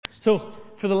So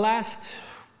for the last,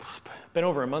 been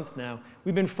over a month now,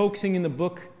 we've been focusing in the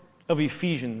book of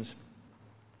Ephesians.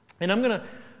 And I'm going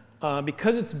to,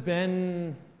 because it's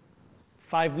been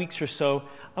 5 weeks or so,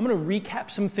 I'm going to recap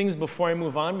some things before I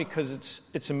move on because it's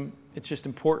just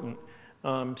important.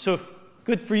 So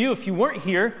good for you. If you weren't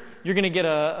here, you're going to get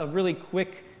a really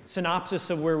quick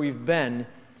synopsis of where we've been,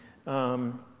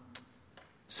 so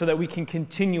that we can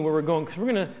continue where we're going. Because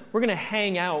we're going to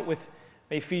hang out with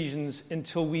Ephesians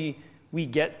until we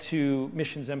get to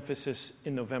missions emphasis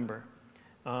in November.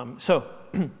 So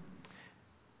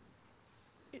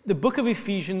the book of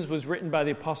Ephesians was written by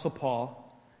the Apostle Paul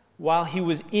while he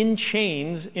was in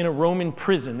chains in a Roman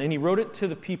prison, and he wrote it to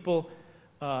the people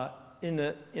in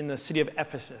the city of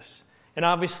Ephesus. And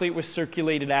obviously it was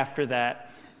circulated after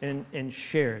that and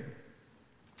shared.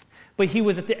 But he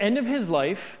was at the end of his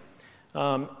life,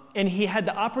 and he had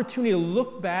the opportunity to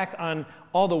look back on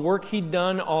all the work he'd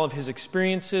done, all of his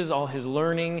experiences, all his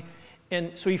learning.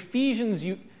 And so Ephesians,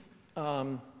 you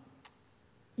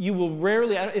will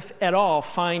rarely, if at all,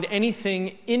 find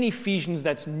anything in Ephesians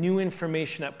that's new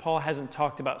information that Paul hasn't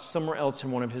talked about somewhere else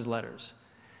in one of his letters.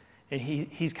 And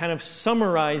he's kind of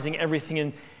summarizing everything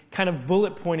and kind of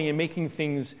bullet pointing and making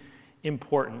things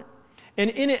important. And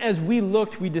in it, as we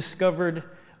looked, we discovered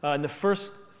in the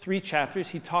first 3 chapters,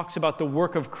 he talks about the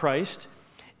work of Christ.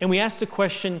 And we asked the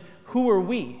question, who are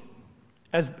we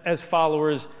as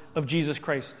followers of Jesus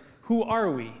Christ? Who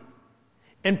are we?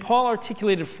 And Paul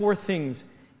articulated 4 things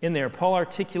in there. Paul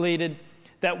articulated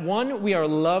that 1, we are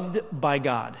loved by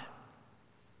God.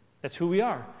 That's who we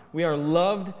are. We are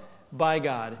loved by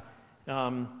God.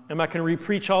 I'm not going to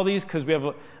re-preach all these because we have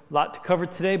a lot to cover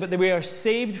today, but that we are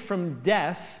saved from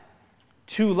death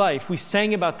to life. We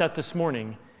sang about that this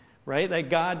morning, right? That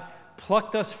God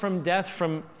plucked us from death,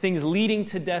 from things leading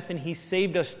to death, and he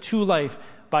saved us to life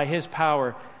by his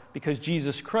power because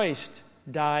Jesus Christ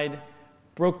died,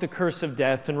 broke the curse of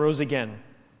death, and rose again.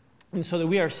 And so that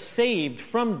we are saved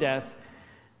from death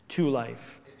to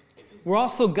life. We're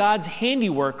also God's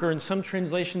handiwork, or in some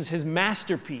translations, his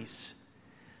masterpiece.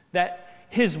 That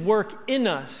his work in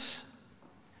us,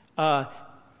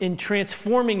 in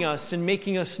transforming us and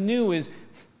making us new, is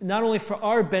not only for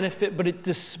our benefit, but it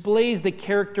displays the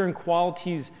character and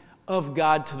qualities of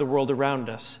God to the world around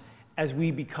us as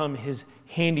we become his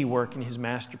handiwork and his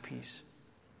masterpiece.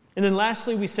 And then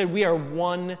lastly, we said we are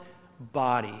one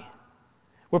body.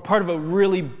 We're part of a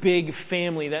really big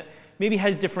family that maybe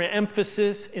has different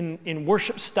emphasis in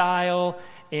worship style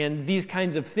and these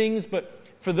kinds of things, but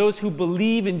for those who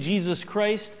believe in Jesus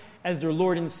Christ as their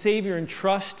Lord and Savior and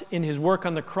trust in his work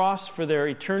on the cross for their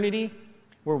eternity,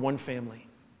 we're one family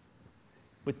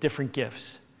with different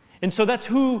gifts. And so that's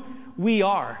who we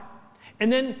are.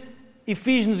 And then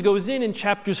Ephesians goes in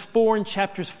chapters 4 and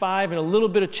chapters 5 and a little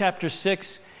bit of chapter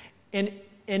 6, and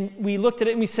we looked at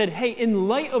it and we said, hey, in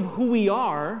light of who we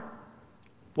are,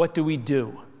 what do we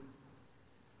do?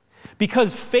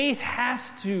 Because faith has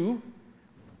to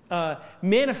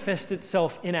manifest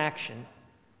itself in action.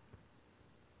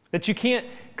 That you can't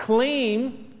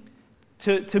claim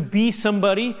to be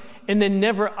somebody and then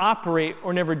never operate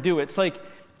or never do it. It's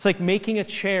like making a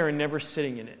chair and never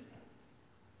sitting in it.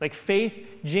 Like faith,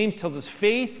 James tells us,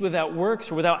 faith without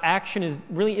works or without action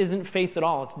really isn't faith at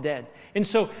all. It's dead. And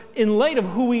so in light of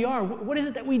who we are, what is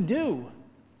it that we do?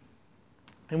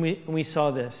 And we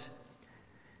saw this.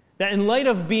 That in light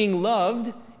of being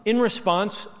loved, in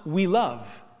response, we love.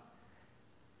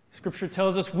 Scripture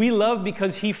tells us we love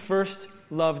because he first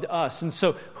loved us. And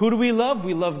so who do we love?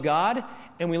 We love God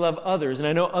and we love others. And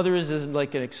I know others is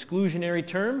like an exclusionary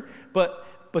term, but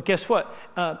guess what?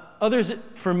 Others,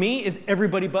 for me, is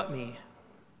everybody but me.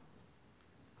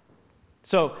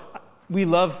 So we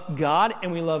love God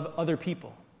and we love other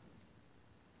people.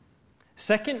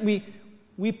 Second,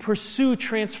 we pursue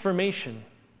transformation.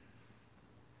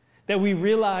 That we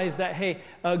realize that, hey,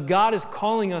 God is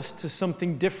calling us to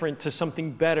something different, to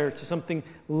something better, to something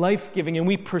life-giving, and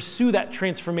we pursue that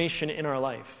transformation in our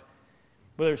life.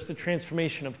 Whether it's the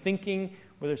transformation of thinking,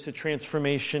 whether it's the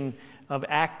transformation of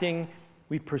acting,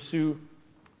 we pursue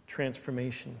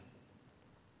transformation.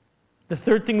 The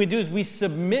third thing we do is we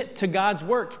submit to God's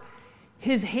work,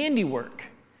 his handiwork.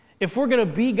 If we're going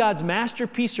to be God's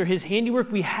masterpiece or his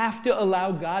handiwork, we have to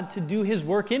allow God to do his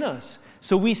work in us.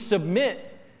 So we submit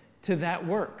to that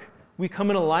work. We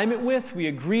come in alignment with, we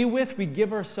agree with, we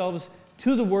give ourselves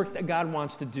to the work that God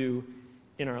wants to do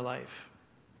in our life.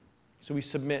 So we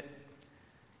submit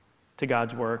to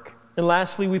God's work. And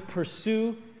lastly, we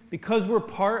pursue, because we're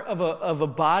part of a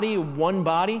body, one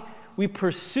body, we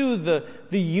pursue the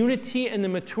unity and the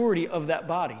maturity of that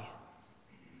body.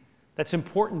 That's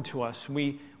important to us.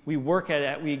 We work at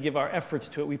it, we give our efforts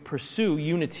to it, we pursue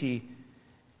unity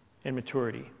and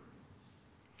maturity.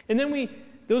 And then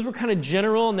those were kind of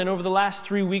general, and then over the last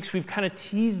 3 weeks, we've kind of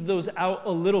teased those out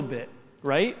a little bit,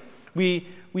 right? We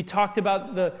talked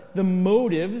about the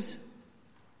motives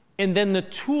and then the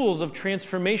tools of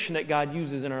transformation that God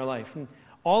uses in our life. And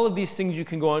all of these things you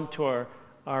can go onto our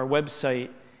website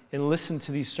and listen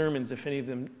to these sermons if any of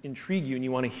them intrigue you and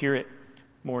you want to hear it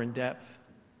more in depth.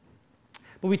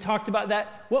 But we talked about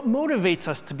that, what motivates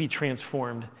us to be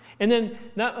transformed. And then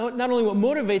not only what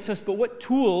motivates us, but what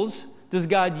tools does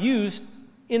God use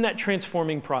in that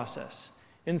transforming process.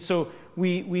 And so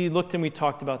we looked and we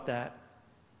talked about that.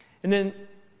 And then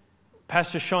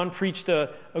Pastor Sean preached a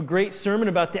great sermon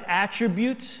about the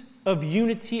attributes of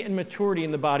unity and maturity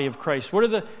in the body of Christ. What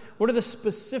are the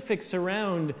specifics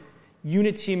around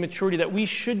unity and maturity that we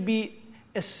should be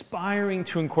aspiring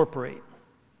to incorporate?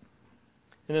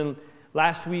 And then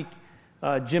last week,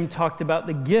 Jim talked about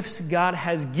the gifts God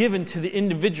has given to the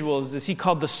individuals, as he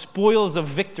called the spoils of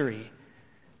victory,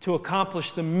 to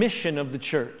accomplish the mission of the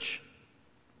church,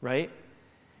 right?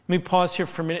 Let me pause here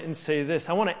for a minute and say this.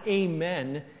 I want to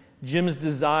amen Jim's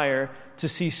desire to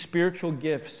see spiritual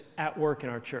gifts at work in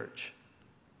our church.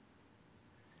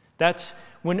 That's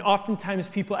when oftentimes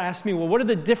people ask me, well, what are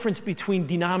the difference between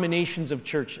denominations of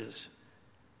churches?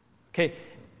 Okay,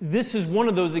 this is one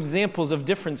of those examples of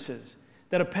differences,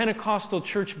 that a Pentecostal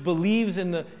church believes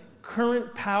in the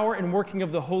current power and working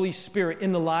of the Holy Spirit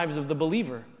in the lives of the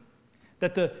believer.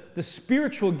 That the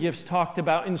spiritual gifts talked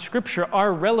about in Scripture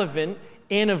are relevant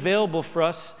and available for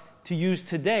us to use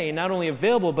today. Not only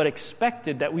available, but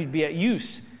expected that we'd be at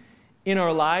use in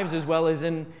our lives as well as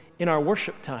in our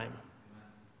worship time.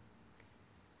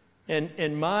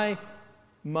 And my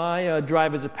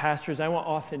drive as a pastor is I want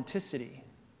authenticity.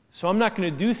 So I'm not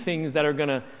going to do things that are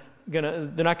they're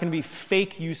not going to be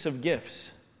fake use of gifts.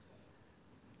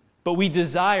 But we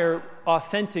desire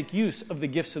authentic use of the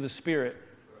gifts of the Spirit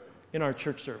in our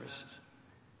church services.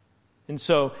 And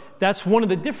so that's one of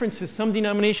the differences. Some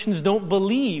denominations don't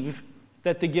believe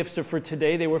that the gifts are for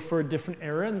today. They were for a different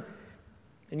era.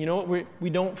 And you know what? We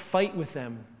don't fight with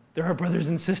them. They're our brothers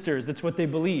and sisters. That's what they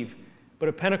believe. But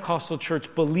a Pentecostal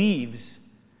church believes,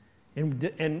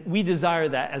 and we desire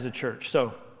that as a church.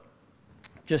 So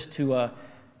just to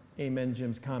amen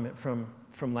Jim's comment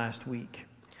from last week.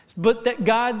 But that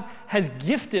God has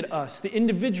gifted us, the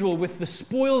individual, with the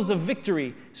spoils of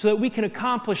victory so that we can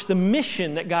accomplish the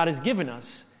mission that God has given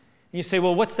us. And you say,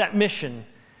 well, what's that mission?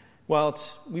 Well,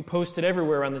 we post it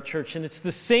everywhere around the church, and it's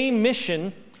the same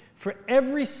mission for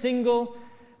every single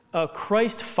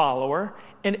Christ follower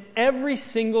and every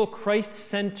single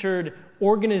Christ-centered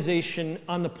organization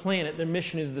on the planet. Their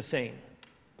mission is the same.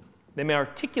 They may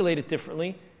articulate it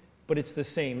differently, but it's the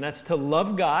same. That's to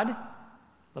love God.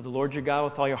 Love the Lord your God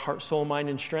with all your heart, soul, mind,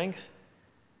 and strength.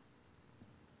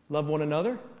 Love one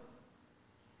another.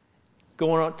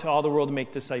 Go out to all the world to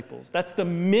make disciples. That's the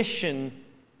mission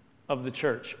of the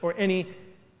church or any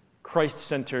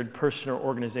Christ-centered person or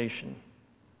organization.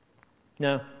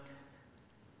 Now,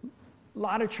 a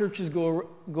lot of churches go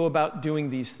about doing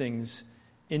these things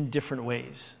in different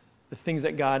ways. The things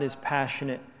that God is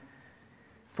passionate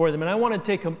for them. And I want to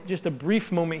take just a brief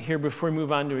moment here before we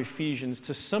move on to Ephesians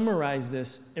to summarize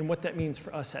this and what that means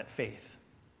for us at Faith.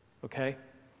 Okay?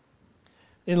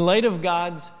 In light of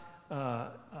God's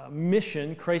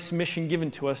mission, Christ's mission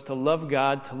given to us to love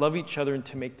God, to love each other, and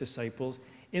to make disciples,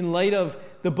 in light of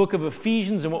the book of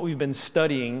Ephesians and what we've been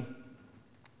studying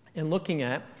and looking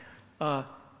at,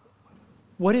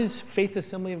 what is Faith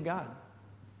Assembly of God?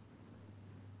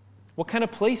 What kind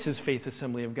of place is Faith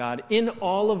Assembly of God in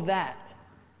all of that?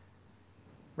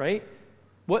 Right?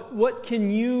 What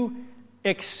can you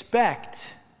expect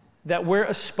that we're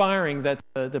aspiring, that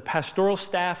the pastoral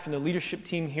staff and the leadership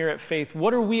team here at Faith,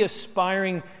 what are we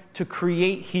aspiring to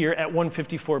create here at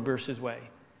 154 Bursars Way? You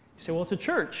say, well, it's a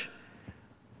church.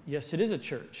 Yes, it is a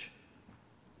church.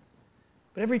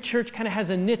 But every church kind of has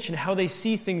a niche in how they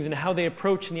see things and how they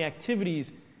approach and the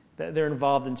activities that they're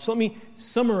involved in. So let me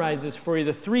summarize this for you.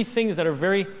 The three things that are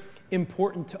very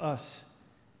important to us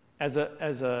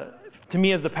to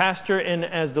me as the pastor and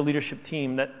as the leadership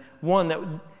team. That one, that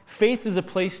faith is a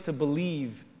place to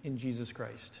believe in Jesus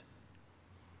Christ.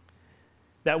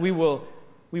 That we will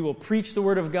preach the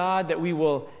Word of God, that we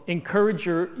will encourage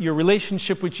your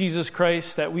relationship with Jesus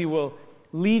Christ, that we will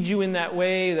lead you in that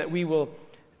way, that we will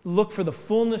look for the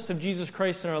fullness of Jesus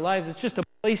Christ in our lives. It's just a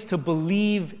place to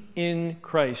believe in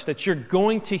Christ, that you're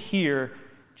going to hear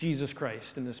Jesus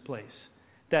Christ in this place,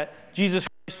 that Jesus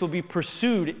Christ will be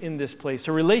pursued in this place,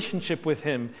 a relationship with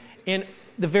Him, and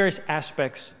the various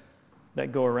aspects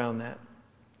that go around that.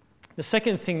 The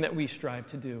second thing that we strive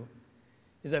to do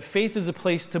is that faith is a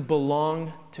place to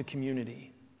belong to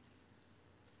community.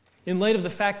 In light of the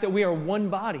fact that we are one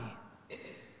body,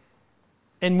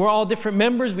 and we're all different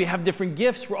members, we have different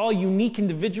gifts, we're all unique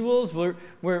individuals, we're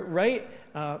right?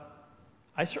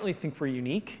 I certainly think we're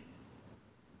unique.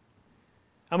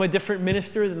 I'm a different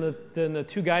minister than the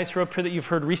two guys who are up here that you've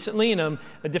heard recently, and I'm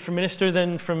a different minister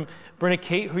than from Brenna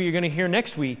Kate, who you're going to hear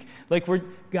next week. Like,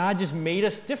 God just made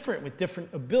us different with different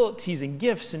abilities and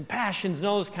gifts and passions and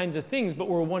all those kinds of things, but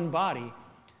we're one body.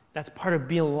 That's part of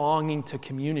belonging to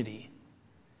community.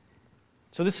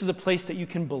 So this is a place that you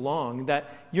can belong,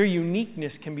 that your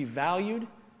uniqueness can be valued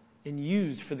and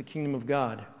used for the kingdom of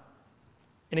God.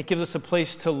 And it gives us a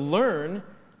place to learn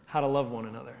how to love one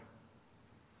another.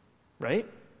 Right?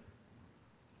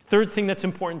 Third thing that's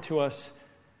important to us,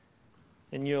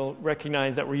 and you'll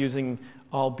recognize that we're using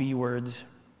all B words,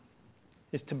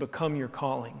 is to become your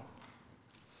calling.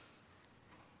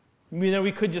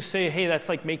 We could just say, hey, that's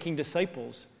like making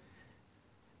disciples.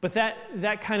 But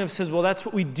that kind of says, well, that's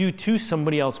what we do to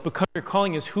somebody else. Become your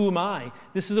calling is, who am I?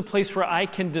 This is a place where I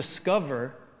can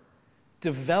discover,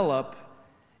 develop,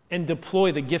 and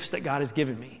deploy the gifts that God has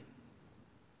given me.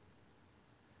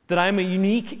 That I'm a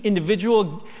unique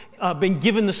individual, been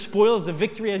given the spoils of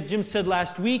victory, as Jim said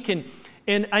last week,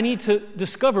 and I need to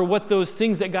discover what those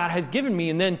things that God has given me,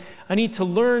 and then I need to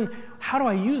learn, how do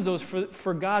I use those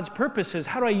for God's purposes?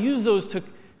 How do I use those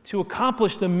to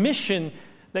accomplish the mission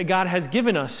that God has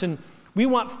given us? And we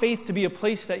want faith to be a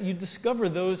place that you discover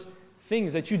those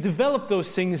things, that you develop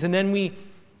those things, and then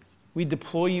we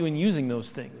deploy you in using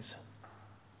those things,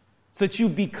 so that you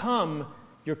become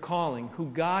your calling, who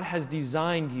God has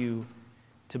designed you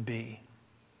to be.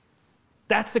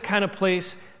 That's the kind of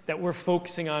place that we're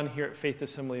focusing on here at Faith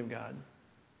Assembly of God.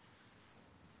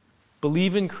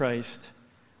 Believe in Christ,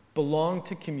 belong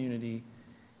to community,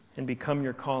 and become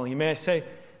your calling. And may I say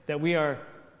that we are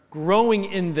growing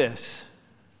in this.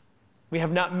 We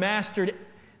have not mastered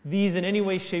these in any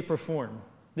way, shape, or form.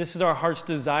 This is our heart's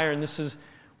desire, and this is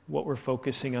what we're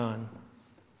focusing on.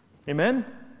 Amen?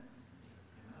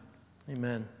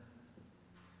 Amen.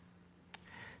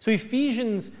 So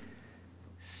Ephesians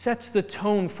sets the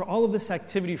tone for all of this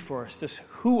activity for us. This,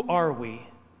 who are we?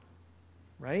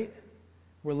 Right?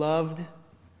 We're loved.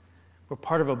 We're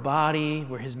part of a body.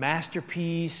 We're his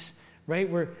masterpiece. Right?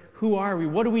 Who are we?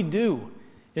 What do we do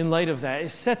in light of that?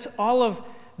 It sets all of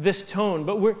this tone,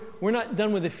 but we're not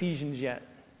done with Ephesians yet.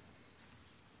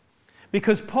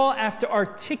 Because Paul, after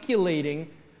articulating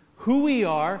who we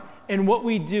are and what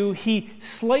we do, he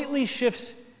slightly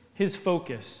shifts his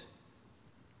focus.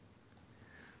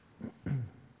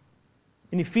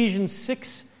 In Ephesians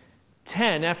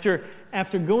 6:10,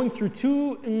 after going through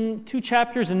two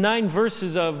chapters and 9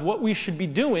 verses of what we should be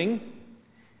doing,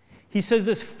 he says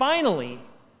this, finally,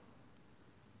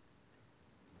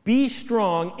 be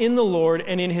strong in the Lord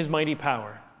and in his mighty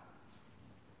power.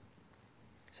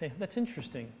 Say, that's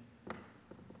interesting.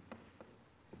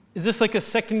 Is this like a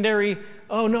secondary,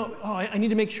 I need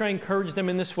to make sure I encourage them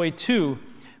in this way too?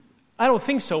 I don't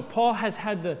think so. Paul has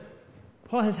had the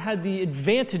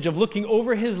advantage of looking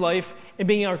over his life and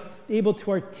being able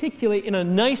to articulate in a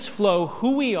nice flow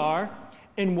who we are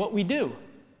and what we do.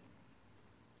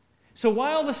 So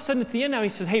why all of a sudden at the end now he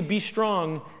says, hey, be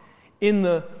strong in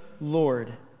the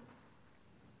Lord?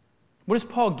 What is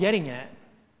Paul getting at?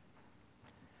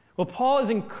 Well, Paul is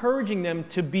encouraging them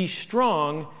to be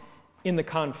strong in the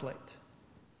conflict.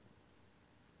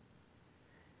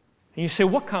 And you say,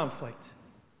 what conflict?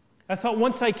 I thought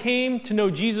once I came to know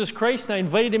Jesus Christ and I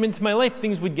invited him into my life,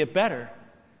 things would get better.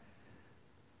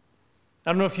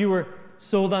 I don't know if you were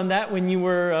sold on that when you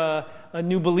were a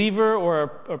new believer or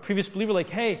a previous believer, like,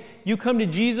 hey, you come to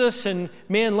Jesus and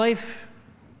man, life,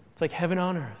 it's like heaven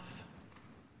on earth.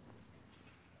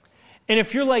 And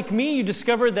if you're like me, you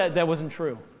discovered that that wasn't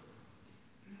true.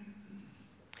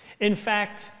 In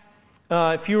fact,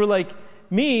 if you were like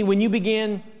me, when you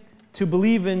began to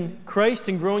believe in Christ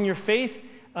and grow in your faith,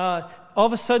 all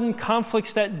of a sudden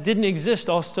conflicts that didn't exist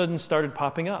all of a sudden started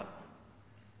popping up.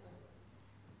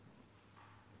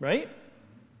 Right?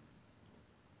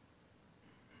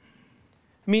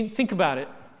 I mean, think about it.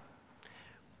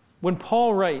 When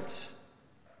Paul writes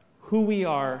who we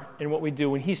are and what we do,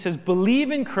 when he says,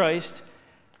 believe in Christ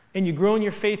and you grow in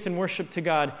your faith and worship to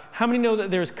God, how many know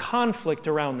that there's conflict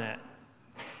around that?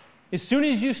 As soon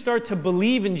as you start to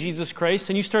believe in Jesus Christ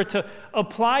and you start to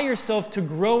apply yourself to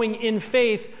growing in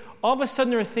faith, all of a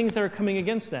sudden there are things that are coming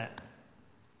against that.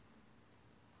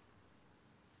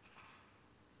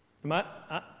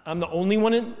 I'm the only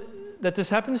one that this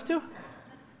happens to?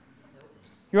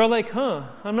 You're all like,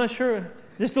 I'm not sure.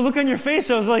 just the look on your face,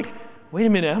 I was like, wait a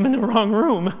minute, I'm in the wrong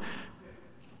room.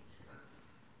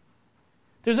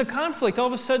 There's a conflict. All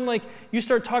of a sudden, like, you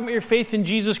start talking about your faith in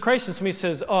Jesus Christ, and somebody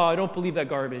says, oh, I don't believe that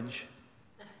garbage.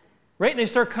 Right? And they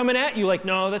start coming at you like,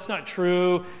 no, that's not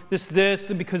true. Because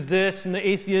this, and the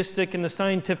atheistic, and the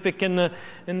scientific, and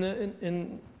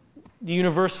the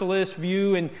universalist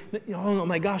view, and oh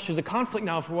my gosh, there's a conflict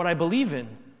now for what I believe in.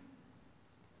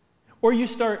 Or you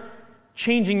start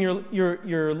changing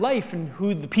your life and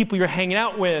who the people you're hanging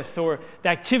out with or the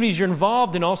activities you're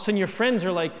involved in. All of a sudden your friends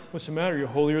are like, what's the matter? You're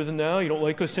holier than thou? You don't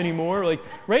like us anymore? Like,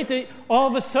 right? All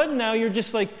of a sudden now you're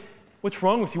just like, what's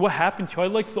wrong with you? What happened to you? I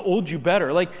like the old you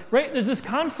better. Like, right? There's this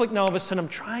conflict now. All of a sudden I'm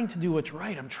trying to do what's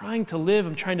right. I'm trying to live.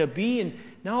 I'm trying to be. And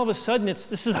now all of a sudden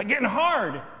this is getting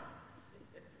hard.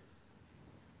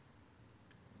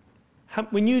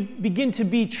 When you begin to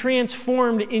be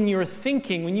transformed in your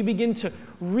thinking, when you begin to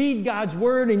read God's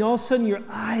Word, and all of a sudden your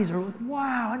eyes are like,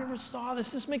 wow, I never saw this.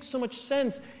 This makes so much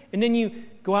sense. And then you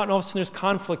go out and all of a sudden there's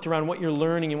conflict around what you're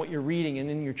learning and what you're reading, and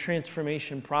in your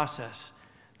transformation process,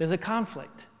 there's a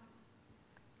conflict.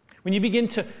 When you begin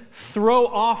to throw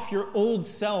off your old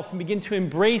self and begin to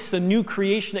embrace the new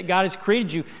creation that God has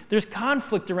created you, there's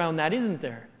conflict around that, isn't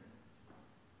there?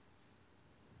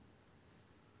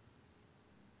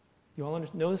 You all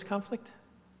know this conflict?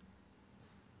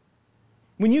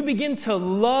 When you begin to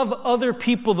love other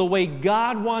people the way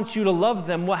God wants you to love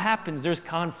them, what happens? There's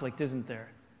conflict, isn't there?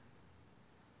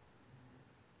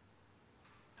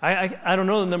 I don't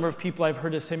know the number of people I've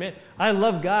heard to say, man, I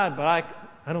love God, but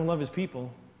I don't love His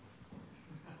people.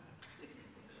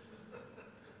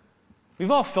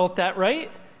 We've all felt that,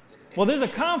 right? Well, there's a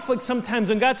conflict sometimes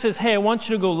when God says, hey, I want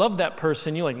you to go love that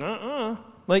person. You're like,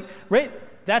 like, right?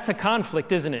 That's a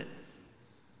conflict, isn't it?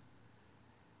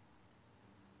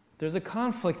 There's a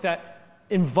conflict that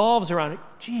involves around,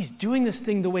 geez, doing this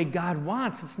thing the way God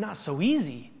wants, it's not so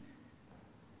easy.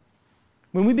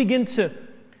 When we begin to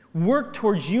work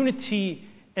towards unity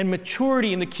and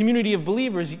maturity in the community of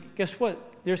believers, guess what?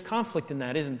 There's conflict in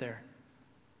that, isn't there?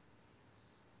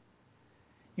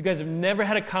 You guys have never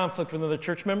had a conflict with another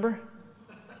church member?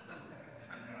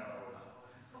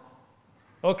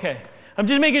 Okay. I'm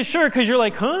just making sure because you're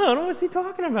like, I don't know what's he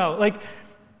talking about. Like,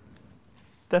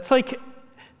 that's like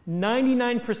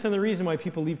 99% of the reason why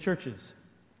people leave churches.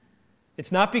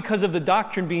 It's not because of the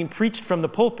doctrine being preached from the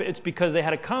pulpit. It's because they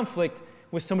had a conflict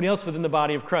with somebody else within the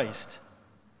body of Christ.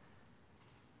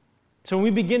 So when we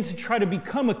begin to try to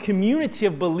become a community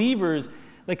of believers,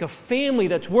 like a family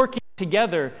that's working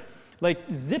together, like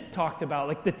Zip talked about,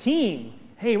 like the team.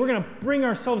 Hey, we're going to bring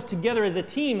ourselves together as a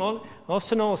team. All of a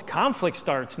sudden, all this conflict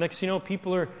starts. Next thing you know,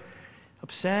 people are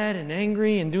upset and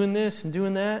angry and doing this and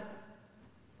doing that.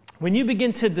 When you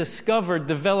begin to discover,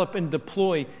 develop, and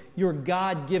deploy your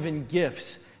God-given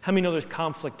gifts, how many know there's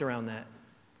conflict around that?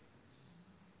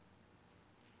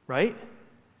 Right?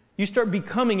 You start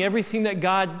becoming everything that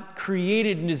God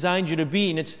created and designed you to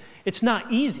be, and it's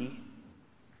not easy.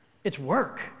 It's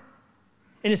work.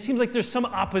 And it seems like there's some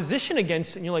opposition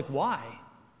against it, and you're like, why?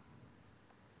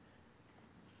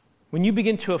 When you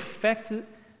begin to affect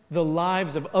the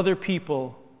lives of other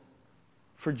people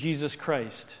for Jesus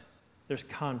Christ, there's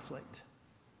conflict.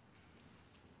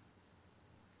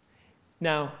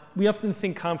 Now, we often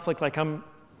think conflict like I'm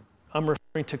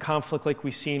referring to conflict like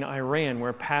we see in Iran,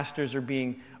 where pastors are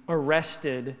being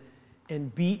arrested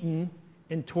and beaten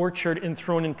and tortured and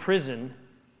thrown in prison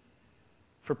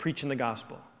for preaching the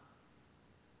gospel.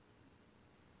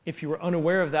 If you were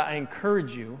unaware of that, I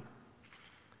encourage you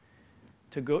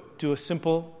to go do a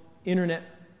simple internet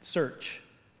search.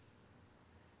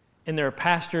 And there are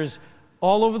pastors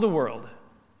all over the world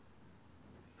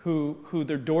who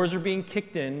their doors are being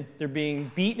kicked in, they're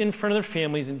being beaten in front of their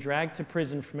families and dragged to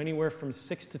prison from anywhere from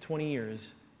 6 to 20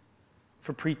 years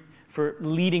for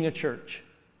leading a church.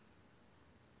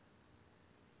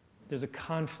 There's a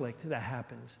conflict that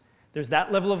happens. There's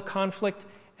that level of conflict,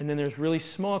 and then there's really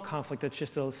small conflict that's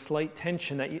just a slight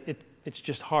tension that it's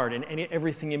just hard, and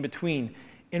everything in between.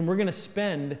 And we're going to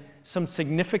spend some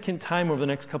significant time over the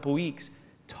next couple weeks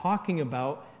talking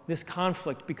about this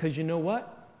conflict, because you know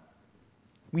what?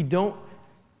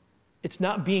 It's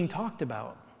not being talked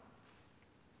about.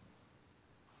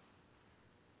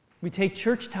 We take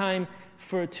church time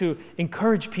to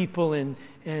encourage people and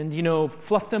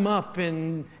fluff them up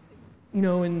and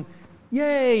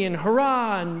yay and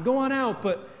hurrah and go on out.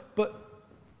 But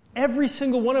every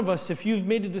single one of us, if you've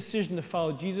made a decision to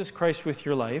follow Jesus Christ with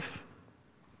your life,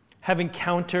 have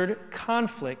encountered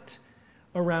conflict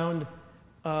around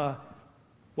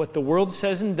what the world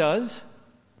says and does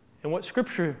and what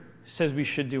Scripture says we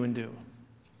should do and do.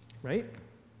 Right?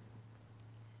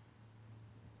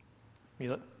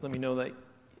 Let me know that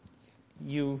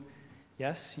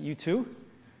yes, you too?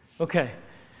 Okay.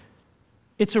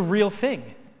 It's a real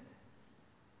thing.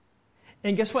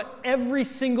 And guess what? Every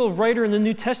single writer in the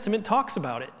New Testament talks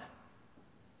about it.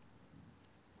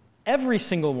 Every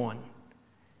single one.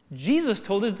 Jesus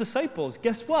told his disciples,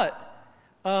 guess what?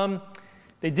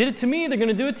 They did it to me, they're going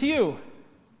to do it to you.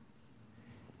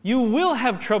 You will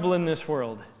have trouble in this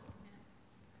world.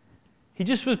 He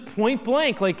just was point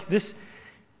blank, like this.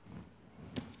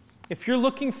 If you're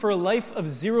looking for a life of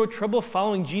zero trouble,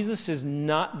 following Jesus is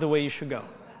not the way you should go.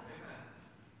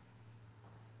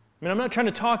 I mean, I'm not trying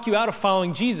to talk you out of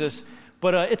following Jesus,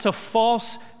 but it's a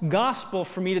false gospel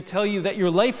for me to tell you that your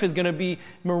life is going to be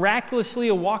miraculously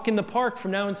a walk in the park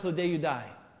from now until the day you die.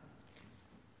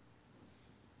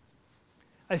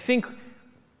 I think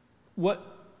what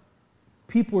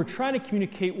people were trying to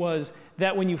communicate was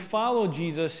that when you follow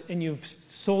Jesus and you've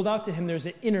sold out to him, there's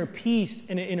an inner peace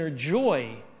and an inner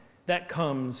joy that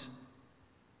comes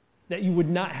that you would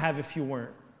not have if you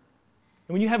weren't.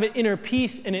 And when you have an inner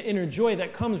peace and an inner joy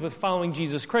that comes with following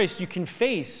Jesus Christ, you can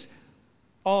face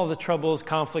all of the troubles,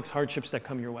 conflicts, hardships that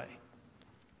come your way.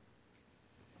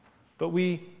 But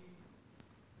we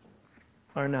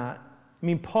are not. I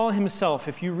mean, Paul himself,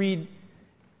 if you read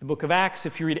the book of Acts,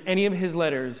 if you read any of his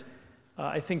letters,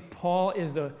 I think Paul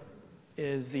is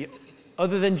the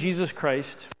other than Jesus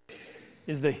Christ,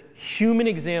 is the human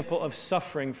example of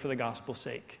suffering for the gospel's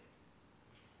sake.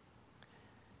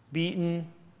 Beaten,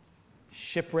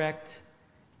 shipwrecked,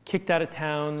 kicked out of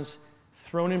towns,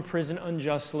 thrown in prison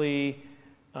unjustly.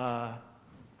 The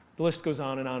list goes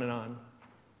on and on and on.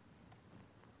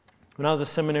 When I was a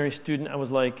seminary student, I was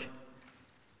like,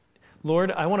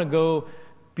 Lord, I want to go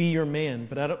be your man,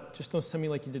 but just don't send me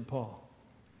like you did Paul.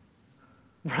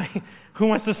 Right? Who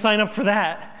wants to sign up for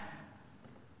that?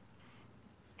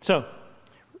 So,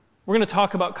 we're going to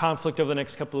talk about conflict over the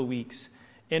next couple of weeks.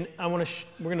 And we're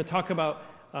going to talk about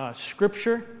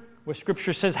Scripture, where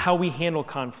Scripture says how we handle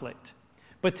conflict.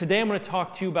 But today I'm going to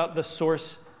talk to you about the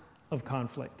source of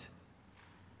conflict.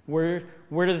 Where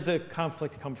does the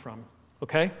conflict come from?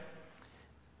 Okay?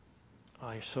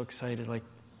 Oh, you're so excited.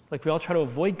 Like we all try to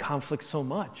avoid conflict so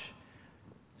much.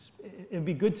 It'd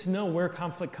be good to know where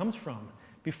conflict comes from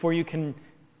before you can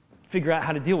figure out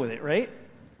how to deal with it, right?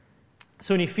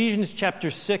 So in Ephesians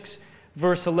chapter 6,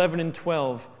 verse 11 and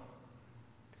 12,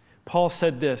 Paul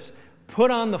said this,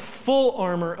 "Put on the full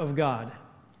armor of God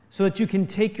so that you can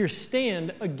take your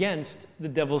stand against the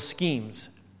devil's schemes."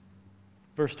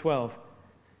 Verse 12,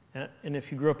 and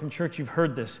if you grew up in church, you've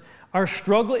heard this. "Our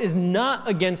struggle is not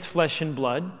against flesh and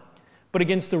blood, but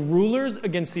against the rulers,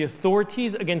 against the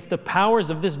authorities, against the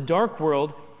powers of this dark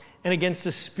world, and against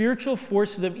the spiritual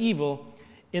forces of evil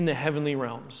in the heavenly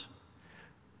realms."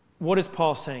 What is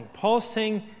Paul saying? Paul's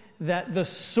saying that the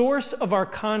source of our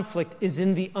conflict is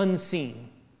in the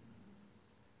unseen.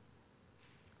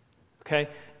 Okay?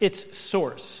 It's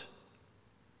source.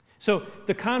 So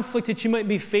the conflict that you might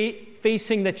be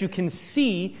facing that you can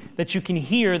see, that you can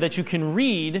hear, that you can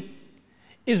read,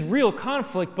 is real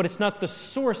conflict, but it's not the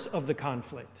source of the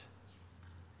conflict.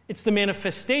 It's the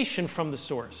manifestation from the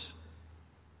source.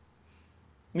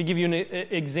 Let me give you an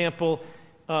example,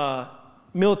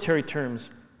 military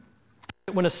terms.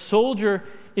 When a soldier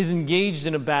is engaged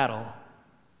in a battle,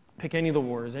 pick any of the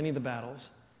wars, any of the battles,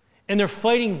 and they're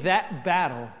fighting that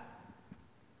battle,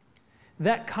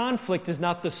 that conflict is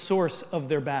not the source of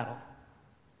their battle.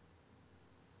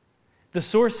 The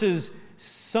source is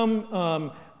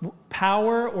some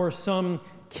power or some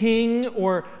king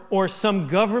or some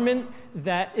government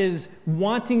that is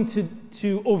wanting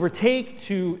to overtake,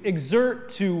 to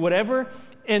exert, to whatever.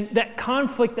 And that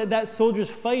conflict that soldier's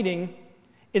fighting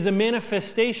is a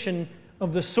manifestation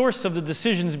of the source of the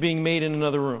decisions being made in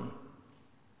another room.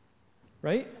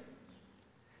 Right?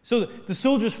 So the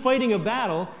soldier's fighting a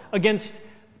battle against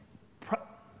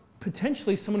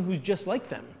potentially someone who's just like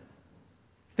them.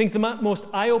 I think the most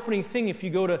eye-opening thing if you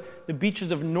go to the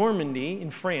beaches of Normandy in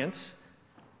France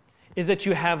is that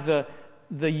you have the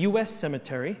U.S.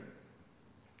 cemetery,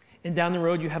 and down the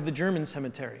road you have the German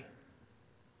cemetery.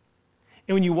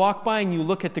 And when you walk by and you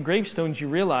look at the gravestones, you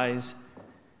realize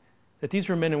that these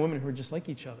were men and women who were just like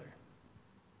each other.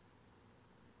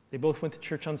 They both went to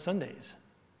church on Sundays.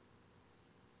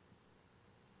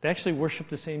 They actually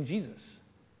worshiped the same Jesus.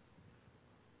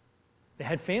 They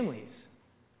had families.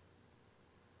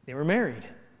 They were married.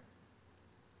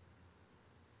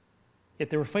 Yet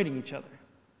they were fighting each other.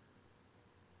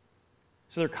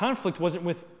 So their conflict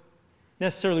wasn't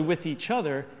necessarily with each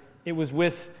other. It was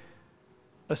with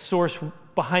a source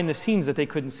behind the scenes that they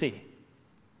couldn't see.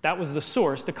 That was the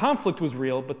source. The conflict was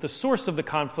real, but the source of the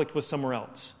conflict was somewhere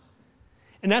else.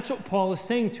 And that's what Paul is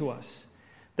saying to us,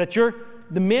 that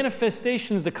the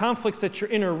manifestations, the conflicts that you're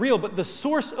in are real, but the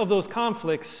source of those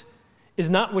conflicts is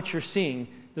not what you're seeing.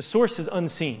 The source is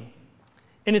unseen.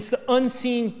 And it's the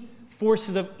unseen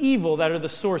forces of evil that are the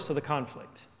source of the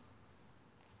conflict.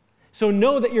 So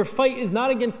know that your fight is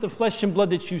not against the flesh and blood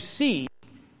that you see,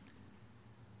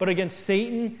 but against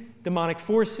Satan, demonic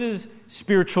forces,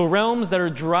 spiritual realms that are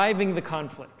driving the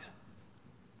conflict.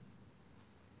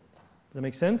 Does that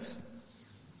make sense?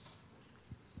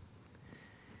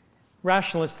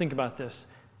 Rational, let's think about this.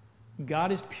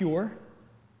 God is pure.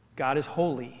 God is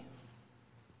holy.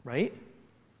 Right?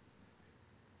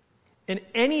 And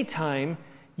anytime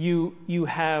you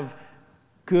have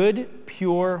good,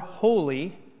 pure,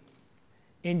 holy,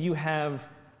 and you have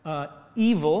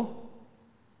evil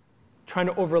trying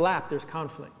to overlap, there's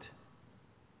conflict.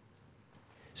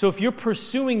 So if you're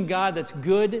pursuing God that's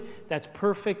good, that's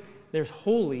perfect, there's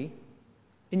holy,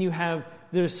 and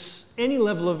there's any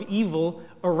level of evil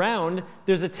around,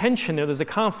 there's a tension there, there's a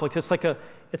conflict.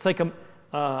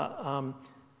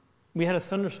 We had a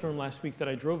thunderstorm last week that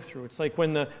I drove through. It's like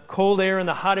when the cold air and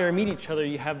the hot air meet each other,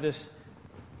 you have this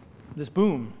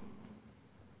boom.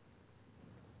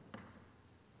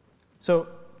 So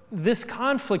this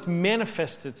conflict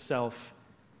manifests itself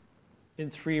in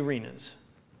three arenas.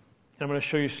 And I'm going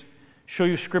to show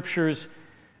you scriptures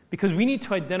because we need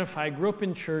to identify. I grew up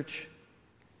in church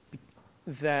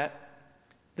that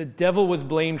the devil was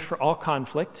blamed for all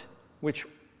conflict, which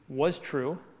was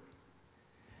true.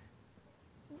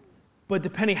 But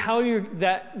depending how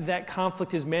that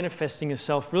conflict is manifesting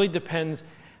itself really depends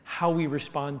how we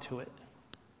respond to it.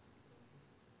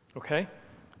 Okay?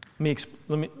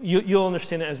 You'll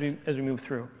understand that as we move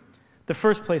through. The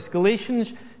first place,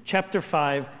 Galatians chapter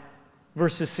 5,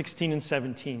 verses 16 and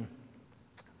 17.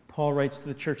 Paul writes to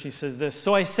the church, he says this,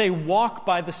 "So I say, walk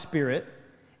by the Spirit,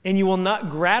 and you will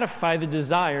not gratify the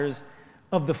desires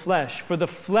of the flesh. For the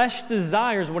flesh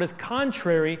desires what is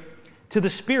contrary to the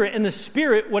Spirit, and the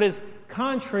Spirit what is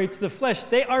contrary to the flesh.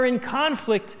 They are in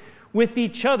conflict with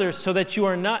each other, so that you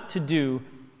are not to do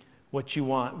what you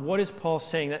want." What is Paul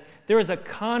saying? That there is a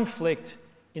conflict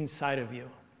inside of you.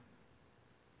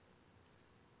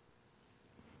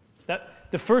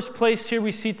 That the first place here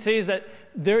we see today is that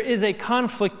there is a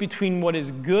conflict between what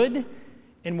is good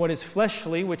and what is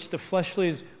fleshly, which the fleshly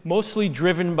is mostly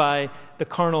driven by the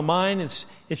carnal mind.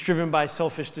 It's driven by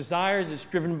selfish desires. It's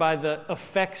driven by the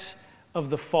effects of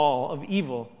the fall, of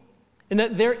evil. And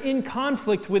that they're in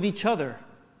conflict with each other.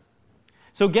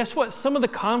 So guess what? Some of the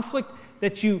conflict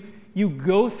that you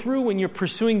go through when you're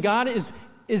pursuing God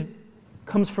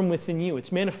comes from within you.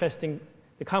 It's manifesting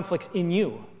the conflicts in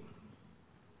you.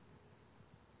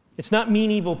 It's not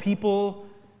mean, evil people.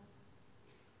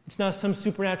 It's not some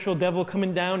supernatural devil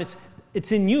coming down.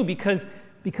 It's in you because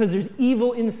there's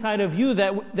evil inside of you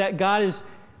that God is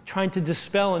trying to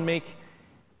dispel and make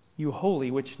you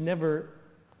holy, which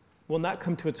will not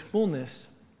come to its fullness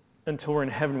until we're in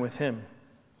heaven with Him.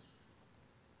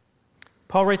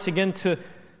 Paul writes again to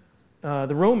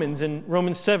the Romans in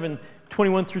Romans 7,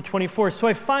 21 through 24. "So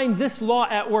I find this law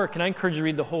at work," and I encourage you to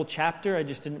read the whole chapter. I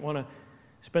just didn't want to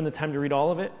spend the time to read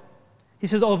all of it. He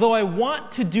says, "Although I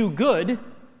want to do good,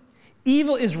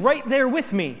 evil is right there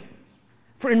with me.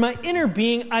 For in my inner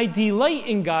being, I delight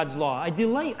in God's law."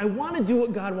 I want to do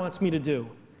what God wants me to do.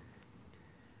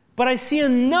 "But I see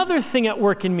another thing at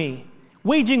work in me,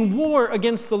 waging war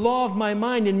against the law of my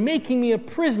mind and making me a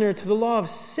prisoner to the law of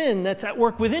sin that's at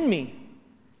work within me.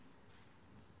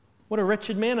 What a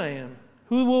wretched man I am.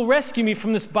 Who will rescue me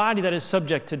from this body that is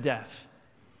subject to death?"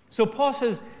 So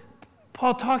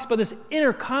Paul talks about this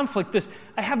inner conflict,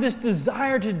 I have this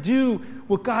desire to do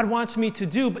what God wants me to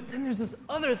do, but then there's this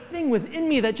other thing within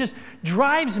me that just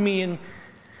drives me and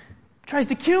tries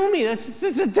to kill me. It's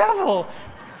the devil.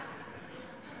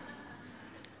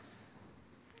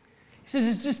 He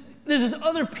says, there's this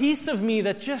other piece of me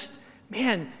that just,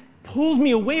 pulls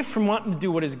me away from wanting to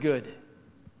do what is good.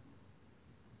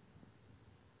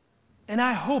 And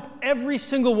I hope every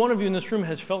single one of you in this room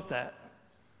has felt that.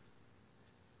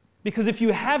 Because if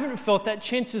you haven't felt that,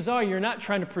 chances are you're not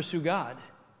trying to pursue God.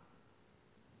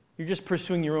 You're just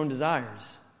pursuing your own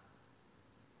desires.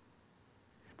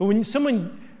 But when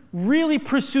someone really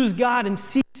pursues God and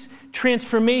seeks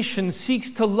transformation,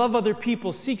 seeks to love other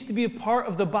people, seeks to be a part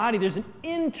of the body, there's an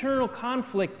internal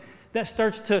conflict that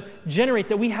starts to generate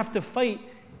that we have to fight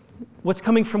what's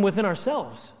coming from within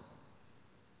ourselves.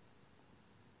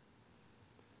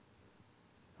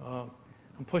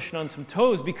 I'm pushing on some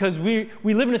toes because we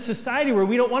live in a society where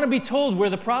we don't want to be told we're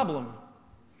the problem.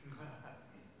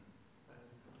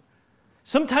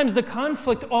 Sometimes the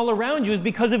conflict all around you is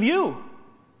because of you.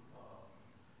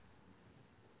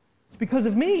 because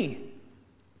of me.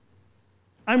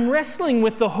 I'm wrestling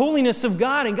with the holiness of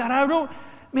God, and God,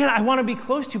 I want to be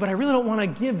close to you, but I really don't want to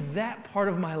give that part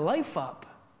of my life up.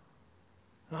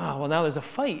 Oh, well, now there's a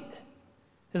fight.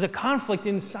 There's a conflict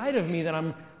inside of me that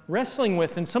I'm wrestling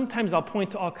with, and sometimes I'll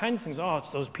point to all kinds of things. Oh, it's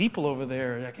those people over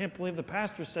there. I can't believe the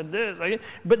pastor said this.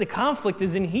 But the conflict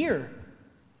is in here.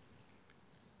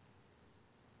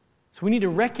 So we need to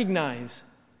recognize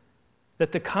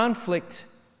that the conflict,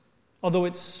 although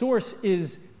its source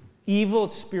is evil,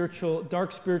 it's spiritual,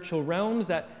 dark spiritual realms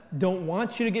that don't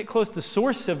want you to get close, the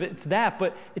source of it's that,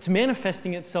 but it's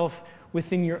manifesting itself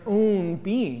within your own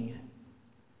being.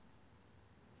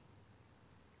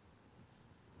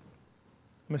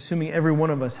 I'm assuming every one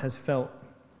of us has felt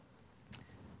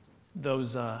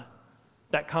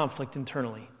that conflict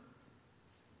internally.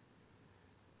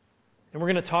 And we're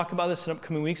going to talk about this in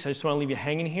upcoming weeks. I just want to leave you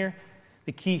hanging here.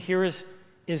 The key here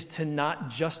is to not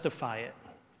justify it.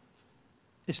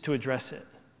 It's to address it.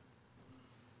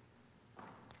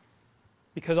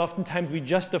 Because oftentimes we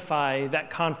justify that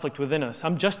conflict within us.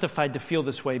 I'm justified to feel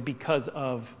this way because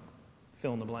of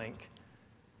fill in the blank.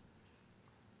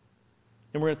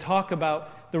 And we're going to talk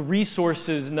about the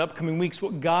resources in the upcoming weeks,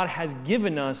 what God has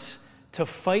given us to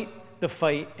fight the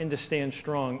fight and to stand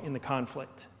strong in the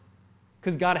conflict.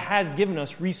 Because God has given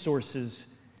us resources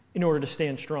in order to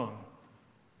stand strong.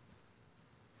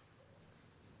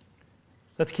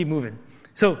 Let's keep moving.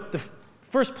 So the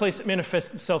first place it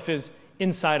manifests itself is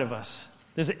inside of us.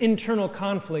 There's an internal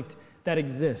conflict that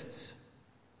exists.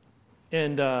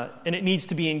 And it needs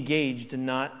to be engaged and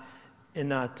not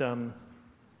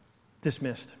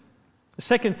dismissed. The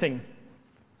second thing,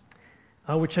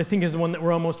 which I think is the one that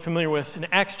we're all most familiar with, in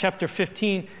Acts chapter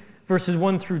 15, verses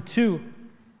 1 through 2,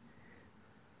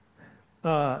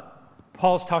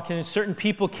 Paul's talking, and certain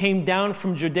people came down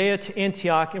from Judea to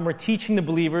Antioch and were teaching the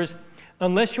believers,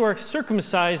 unless you are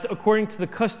circumcised according to the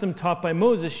custom taught by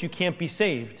Moses, you can't be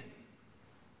saved.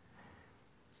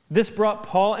 This brought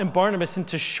Paul and Barnabas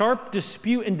into sharp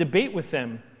dispute and debate with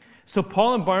them. So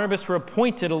Paul and Barnabas were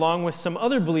appointed, along with some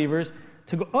other believers,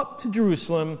 to go up to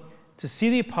Jerusalem to see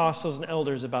the apostles and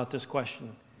elders about this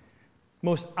question.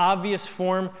 Most obvious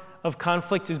form of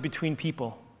conflict is between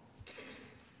people.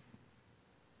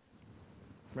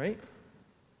 Right?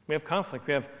 We have conflict.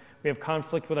 We have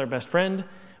conflict with our best friend.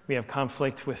 We have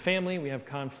conflict with family. We have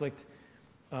conflict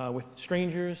with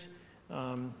strangers.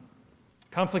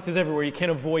 Conflict is everywhere. You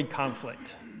can't avoid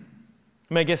conflict.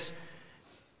 I mean, I guess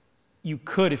you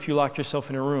could if you locked yourself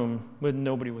in a room when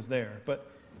nobody was there. But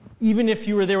even if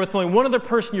you were there with only one other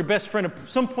person, your best friend, at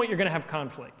some point you're going to have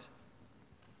conflict.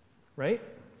 Right?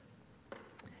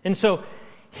 And so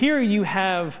here you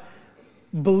have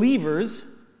believers.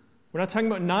 We're not talking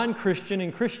about non-Christian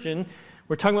and Christian.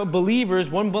 We're talking about believers.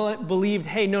 One believed,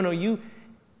 hey, no,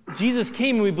 Jesus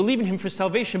came and we believe in him for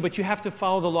salvation, but you have to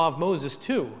follow the law of Moses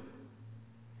too.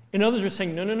 And others are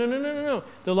saying, no.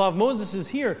 The law of Moses is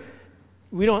here.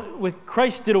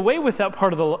 Christ did away with that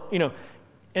part of the law,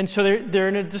 And so they're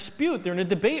in a dispute. They're in a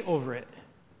debate over it.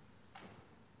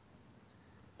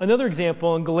 Another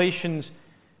example in Galatians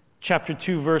chapter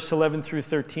 2, verse 11 through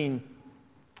 13.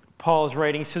 Paul is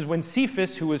writing, he says, when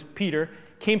Cephas, who was Peter,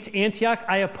 came to Antioch,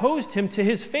 I opposed him to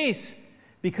his face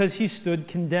because he stood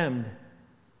condemned.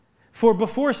 For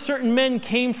before certain men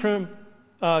came from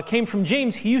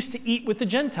James, he used to eat with the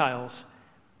Gentiles.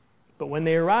 But when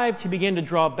they arrived, he began to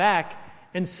draw back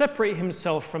and separate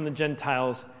himself from the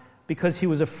Gentiles because he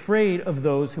was afraid of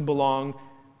those who belonged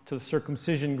to the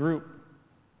circumcision group.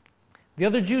 The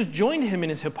other Jews joined him in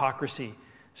his hypocrisy,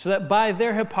 so that by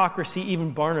their hypocrisy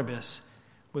even Barnabas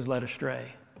was led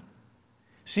astray.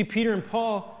 See, Peter and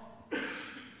Paul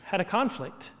had a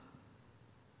conflict.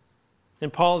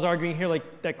 And Paul is arguing here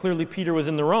that clearly Peter was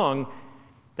in the wrong,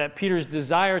 that Peter's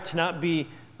desire to not be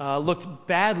looked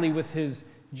badly with his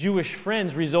Jewish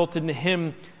friends resulted in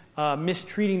him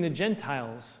mistreating the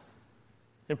Gentiles.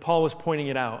 And Paul was pointing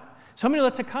it out. So how many know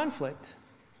that's a conflict?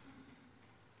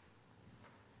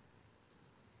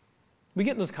 We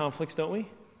get in those conflicts, don't we?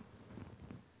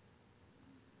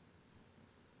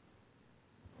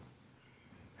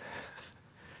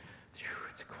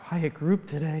 It's a quiet group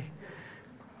today.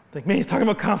 Like, man, he's talking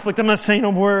about conflict. I'm not saying a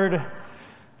word.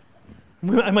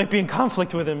 I might be in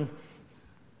conflict with him.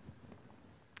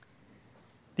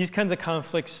 These kinds of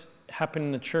conflicts happen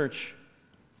in the church,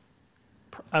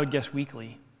 I would guess,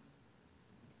 weekly.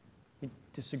 We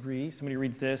disagree. Somebody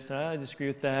reads this, I disagree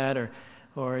with that,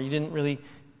 or you didn't really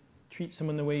treat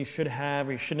someone the way you should have,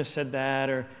 or you shouldn't have said that,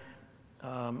 or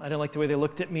I didn't like the way they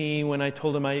looked at me when I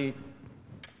told them I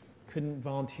couldn't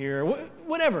volunteer,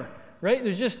 whatever, right?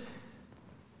 There's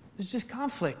there's just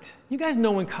conflict. You guys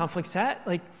know when conflict's at.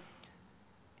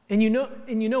 And you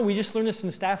know, we just learned this in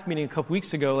the staff meeting a couple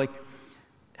weeks ago,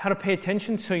 how to pay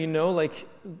attention so you know,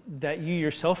 that you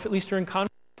yourself at least are in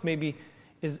conflict, maybe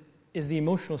is the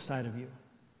emotional side of you.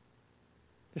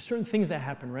 There's certain things that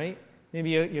happen, right?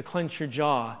 Maybe you clench your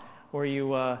jaw, or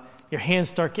your hands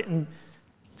start getting,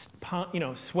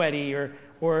 sweaty, or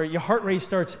your heart rate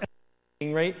starts,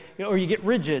 right? Or you get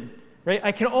rigid, right?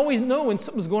 I can always know when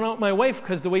something's going on with my wife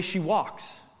because the way she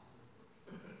walks.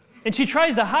 And she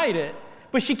tries to hide it,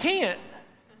 but she can't.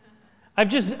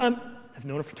 I've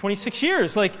known her for 26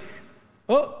 years.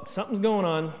 Something's going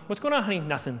on. What's going on, honey?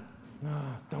 Nothing.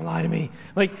 Oh, don't lie to me.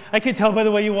 I can tell by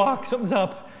the way you walk, something's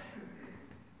up.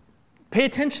 Pay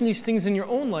attention to these things in your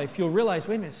own life. You'll realize,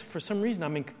 wait a minute, for some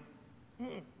reason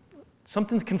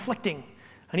something's conflicting.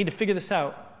 I need to figure this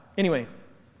out. Anyway,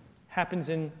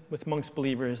 happens with amongst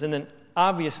believers. And then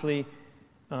obviously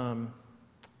in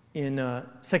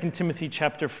 2 Timothy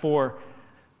chapter 4,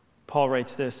 Paul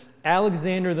writes this,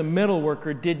 Alexander the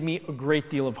metalworker did me a great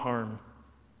deal of harm.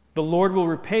 The Lord will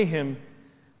repay him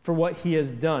for what he has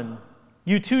done.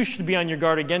 You too should be on your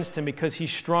guard against him because he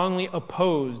strongly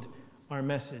opposed our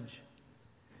message.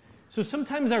 So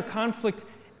sometimes our conflict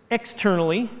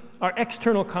externally, our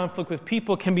external conflict with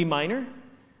people can be minor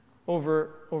over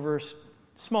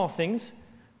small things.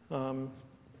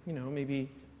 Maybe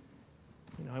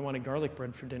I wanted garlic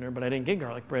bread for dinner, but I didn't get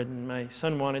garlic bread, and my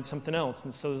son wanted something else.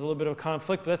 And so there's a little bit of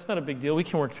conflict, but that's not a big deal. We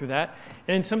can work through that.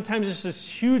 And sometimes it's this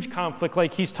huge conflict,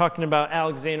 like he's talking about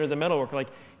Alexander the metalworker.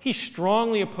 He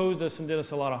strongly opposed us and did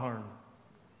us a lot of harm.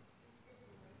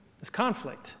 It's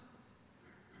conflict.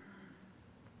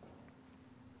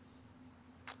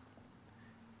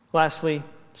 Lastly,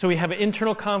 so we have an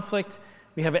internal conflict,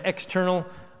 we have an external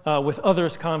with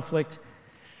others conflict.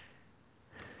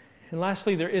 And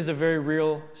lastly, there is a very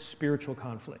real spiritual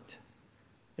conflict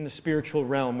in the spiritual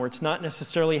realm where it's not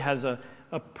necessarily has a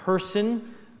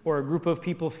person or a group of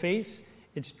people face.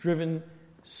 It's driven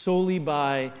solely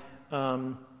by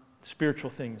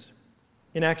spiritual things.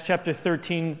 In Acts chapter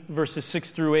 13, verses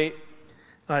 6 through 8,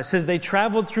 it says, They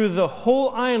traveled through the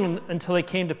whole island until they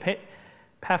came to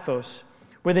Paphos,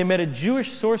 where they met a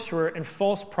Jewish sorcerer and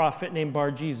false prophet named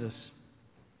Bar-Jesus,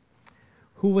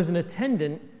 who was an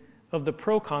attendant of the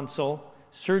proconsul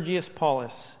Sergius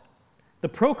Paulus. The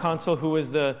proconsul, who was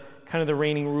the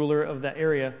reigning ruler of that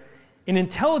area, an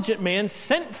intelligent man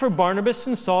sent for Barnabas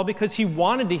and Saul because he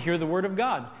wanted to hear the word of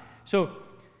God. So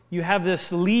you have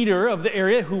this leader of the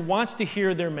area who wants to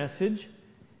hear their message,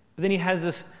 but then he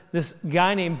has this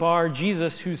guy named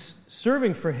Bar-Jesus who's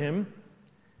serving for him.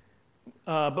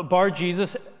 But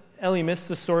Bar-Jesus, Elymas,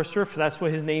 the sorcerer, for that's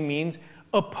what his name means,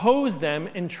 opposed them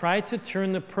and tried to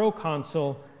turn the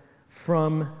proconsul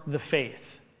from the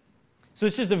faith. So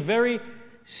it's just a very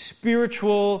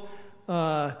spiritual,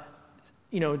 demonically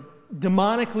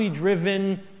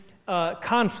driven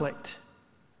conflict.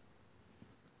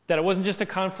 That it wasn't just a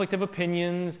conflict of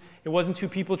opinions. It wasn't two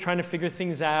people trying to figure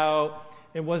things out.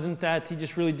 It wasn't that he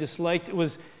just really disliked. It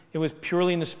was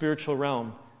purely in the spiritual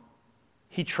realm.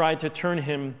 He tried to turn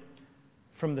him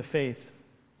from the faith.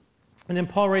 And then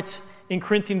Paul writes in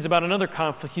Corinthians about another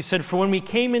conflict. He said, For when we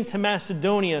came into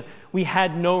Macedonia, we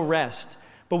had no rest,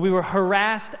 but we were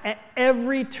harassed at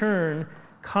every turn,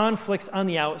 conflicts on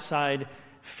the outside,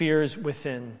 fears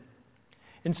within.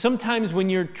 And sometimes when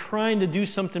you're trying to do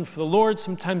something for the Lord,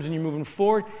 sometimes when you're moving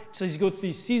forward, so you go through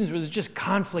these seasons where there's just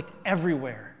conflict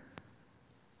everywhere.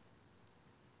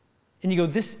 And you go,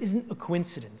 this isn't a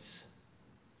coincidence.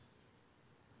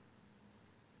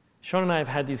 Sean and I have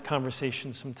had these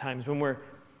conversations sometimes when we're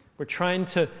trying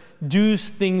to do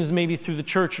things maybe through the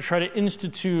church or try to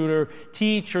institute or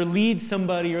teach or lead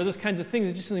somebody or those kinds of things.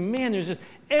 It's just like, man, there's just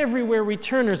everywhere we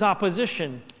turn, there's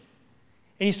opposition.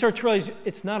 And you start to realize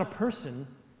it's not a person.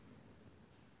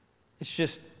 It's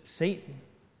just Satan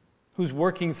who's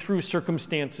working through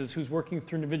circumstances, who's working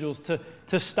through individuals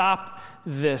to stop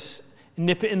this,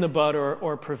 nip it in the bud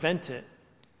or prevent it.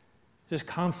 There's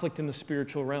conflict in the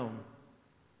spiritual realm.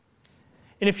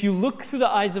 And if you look through the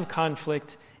eyes of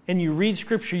conflict and you read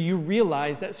Scripture, you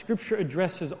realize that Scripture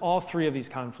addresses all three of these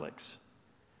conflicts.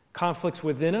 Conflicts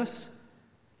within us,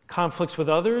 conflicts with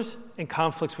others, and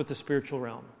conflicts with the spiritual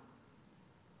realm.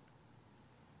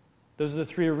 Those are the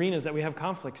three arenas that we have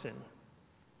conflicts in.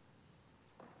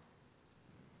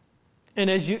 And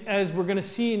as we're going to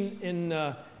see in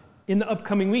the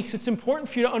upcoming weeks, it's important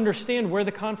for you to understand where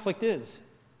the conflict is.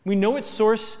 We know its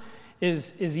source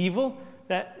is evil,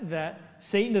 that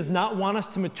Satan does not want us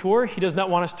to mature. He does not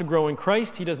want us to grow in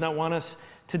Christ. He does not want us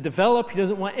to develop. He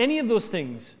doesn't want any of those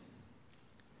things.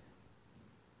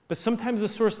 But sometimes the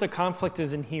source of the conflict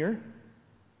is in here.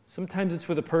 Sometimes it's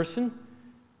with a person.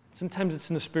 Sometimes it's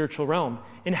in the spiritual realm.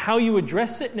 And how you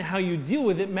address it and how you deal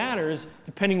with it matters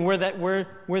depending where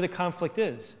the conflict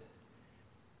is.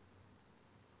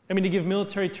 I mean, to give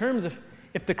military terms,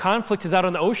 if the conflict is out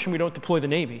on the ocean, we don't deploy the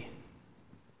Navy.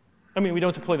 We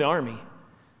don't deploy the Army.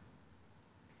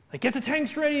 Like, get the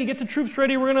tanks ready, get the troops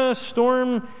ready, we're going to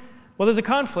storm. Well, there's a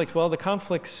conflict. Well, the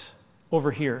conflict's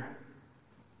over here.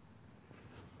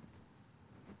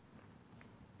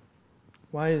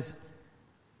 Why is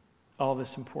all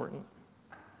this important?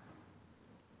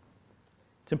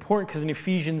 It's important because in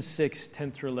Ephesians 6,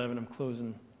 10 through 11, I'm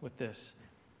closing with this.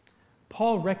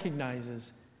 Paul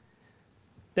recognizes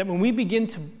that when we begin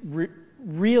to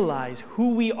realize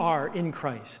who we are in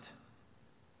Christ,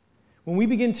 when we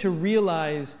begin to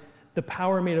realize the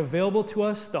power made available to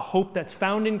us, the hope that's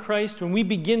found in Christ, when we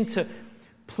begin to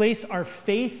place our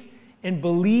faith and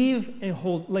believe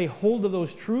and lay hold of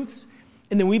those truths,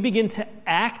 and then we begin to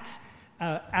act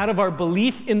out of our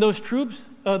belief in those truths,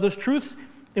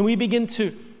 and we begin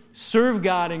to serve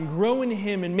God and grow in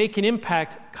Him and make an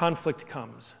impact, conflict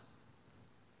comes.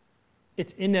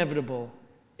 It's inevitable.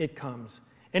 It comes.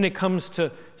 And it comes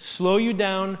to slow you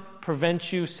down,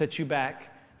 prevent you, set you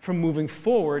back from moving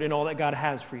forward in all that God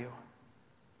has for you.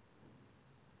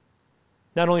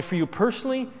 Not only for you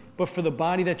personally, but for the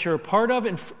body that you're a part of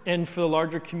and for the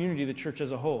larger community, the church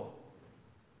as a whole.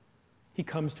 He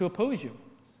comes to oppose you.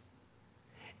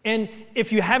 And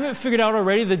if you haven't figured out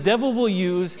already, the devil will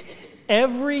use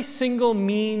every single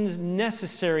means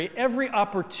necessary, every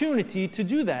opportunity to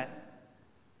do that.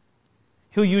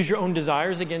 He'll use your own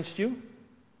desires against you,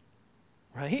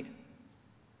 right?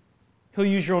 He'll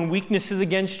use your own weaknesses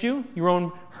against you, your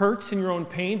own hurts and your own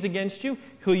pains against you.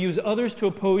 He'll use others to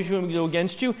oppose you and go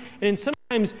against you. And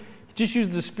sometimes he just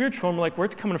uses the spiritual realm, like where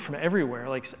it's coming from everywhere.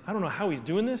 Like, I don't know how he's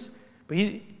doing this,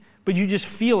 but you just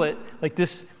feel it like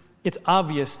this. It's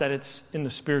obvious that it's in the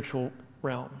spiritual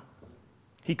realm.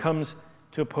 He comes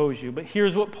to oppose you. But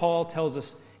here's what Paul tells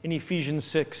us in Ephesians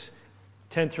 6,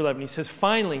 10 through 11. He says,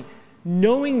 finally,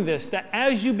 knowing this, that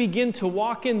as you begin to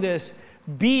walk in this,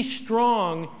 be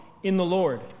strong in the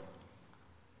Lord.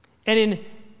 And in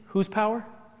whose power?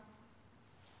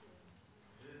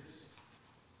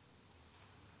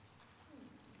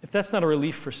 If that's not a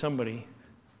relief for somebody,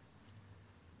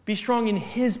 be strong in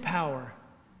His power.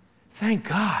 Thank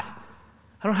God.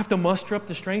 I don't have to muster up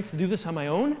the strength to do this on my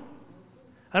own.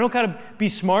 I don't got to be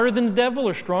smarter than the devil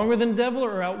or stronger than the devil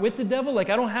or outwit the devil. Like,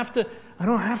 I don't have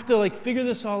to like figure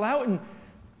this all out and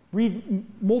read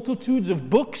multitudes of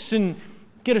books and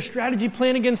get a strategy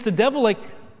plan against the devil. Like,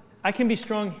 I can be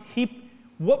strong.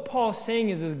 What Paul's saying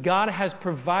is God has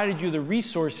provided you the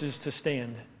resources to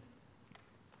stand.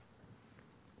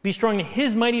 Be strong in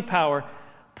His mighty power.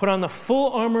 Put on the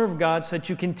full armor of God so that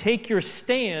you can take your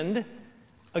stand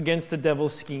against the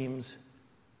devil's schemes.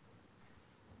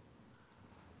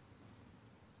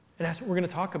 And that's what we're going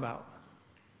to talk about.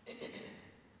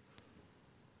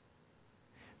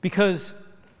 Because,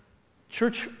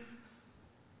 church,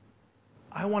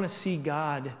 I want to see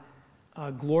God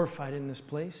glorified in this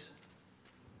place.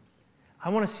 I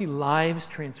want to see lives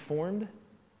transformed.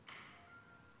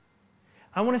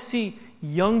 I want to see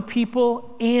young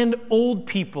people and old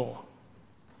people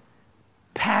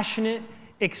passionate,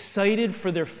 excited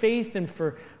for their faith and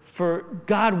for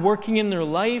God working in their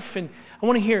life. And I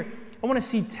want to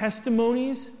see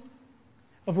testimonies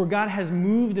of where God has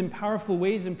moved in powerful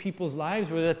ways in people's lives,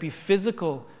 whether that be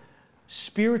physical,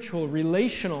 spiritual,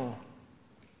 relational.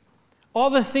 All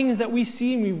the things that we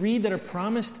see and we read that are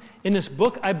promised in this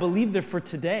book, I believe they're for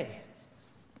today.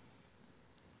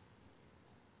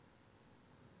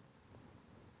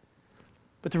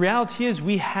 But the reality is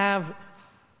we have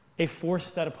a force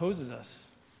that opposes us.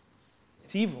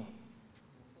 It's evil.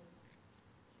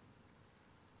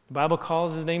 The Bible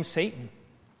calls his name Satan,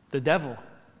 the devil,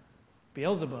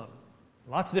 Beelzebub.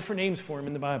 Lots of different names for him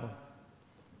in the Bible.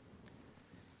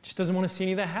 Just doesn't want to see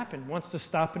any of that happen. Wants to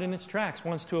stop it in its tracks.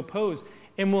 Wants to oppose.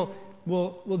 And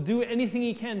will do anything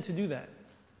he can to do that.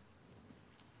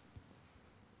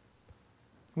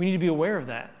 We need to be aware of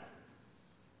that.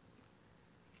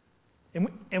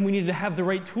 And we need to have the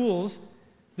right tools,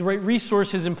 the right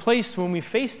resources in place so when we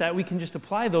face that, we can just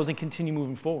apply those and continue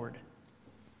moving forward.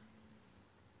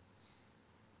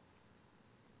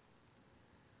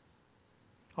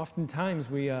 Oftentimes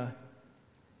the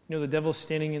devil's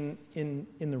standing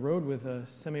in the road with a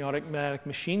semi-automatic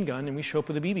machine gun and we show up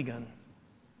with a BB gun.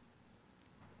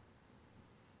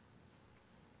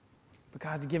 But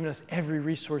God's given us every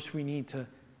resource we need to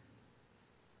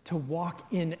walk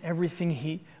in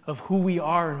everything of who we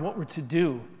are and what we're to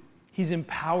do. He's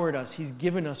empowered us. He's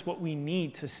given us what we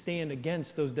need to stand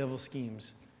against those devil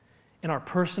schemes in our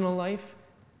personal life,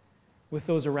 with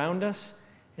those around us,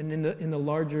 and in the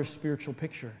larger spiritual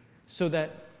picture, so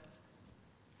that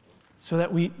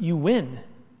you win.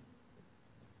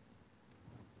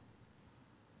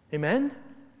 Amen?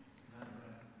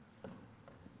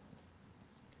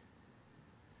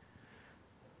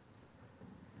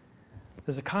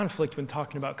 There's a conflict when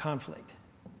talking about conflict.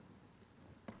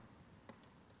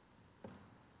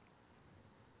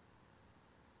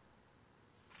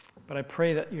 But I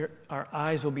pray that our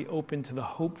eyes will be open to the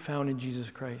hope found in Jesus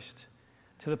Christ,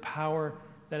 to the power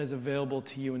that is available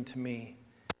to you and to me,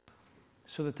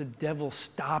 so that the devil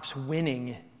stops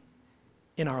winning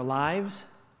in our lives,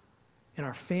 in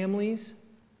our families,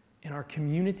 in our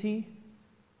community,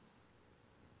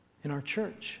 in our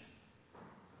church.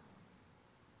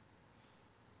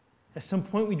 At some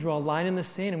point, we draw a line in the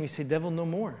sand and we say, devil, no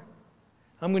more.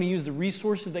 I'm going to use the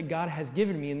resources that God has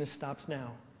given me, and this stops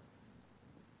now.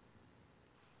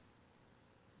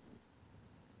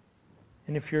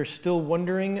 And if you're still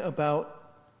wondering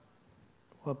about,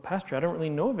 well, Pastor, I don't really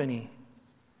know of any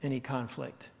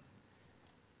conflict,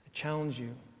 I challenge you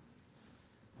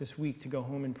this week to go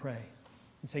home and pray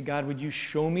and say, God, would you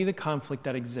show me the conflict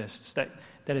that exists, that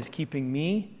is keeping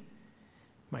me,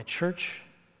 my church,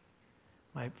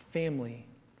 my family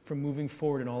from moving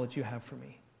forward in all that you have for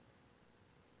me.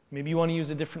 Maybe you want to use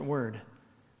a different word.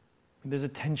 Maybe there's a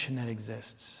tension that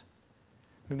exists.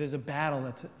 Maybe there's a battle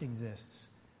that exists.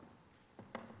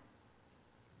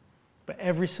 But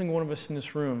every single one of us in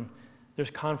this room,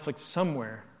 there's conflict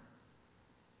somewhere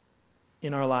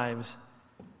in our lives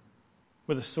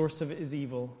where the source of it is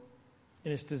evil,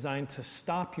 and it's designed to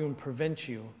stop you and prevent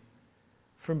you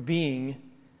from being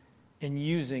and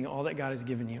using all that God has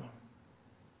given you.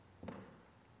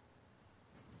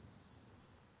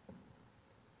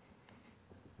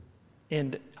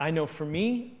 And I know for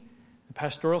me, the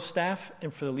pastoral staff,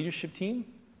 and for the leadership team,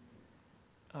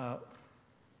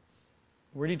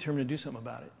 we're determined to do something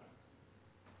about it.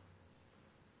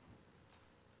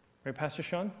 Right, Pastor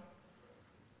Sean?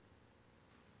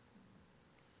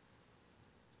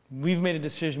 We've made a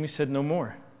decision. We said no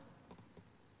more.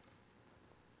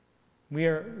 We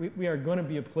are going to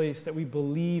be a place that we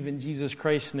believe in Jesus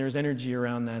Christ, and there's energy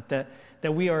around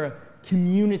that we are a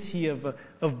community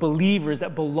of believers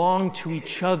that belong to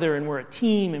each other, and we're a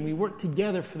team, and we work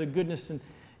together for the goodness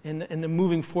and the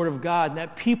moving forward of God, and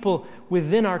that people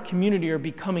within our community are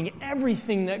becoming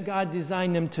everything that God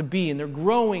designed them to be, and they're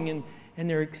growing, and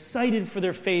they're excited for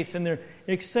their faith, and they're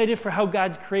excited for how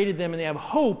God's created them, and they have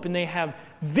hope, and they have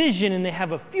vision, and they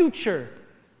have a future.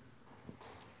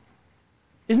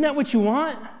 Isn't that what you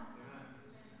want?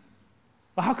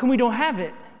 Well, how come we don't have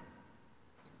it?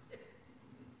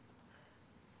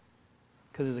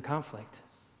 Because there's a conflict.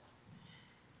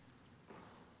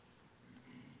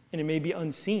 And it may be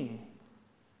unseen.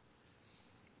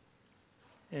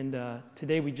 And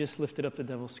today we just lifted up the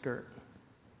devil's skirt.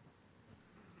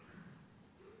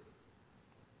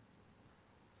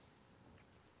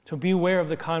 So be aware of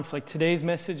the conflict. Today's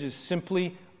message is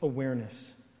simply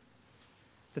awareness.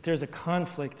 That there's a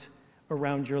conflict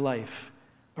around your life,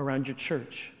 around your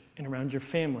church, and around your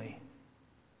family.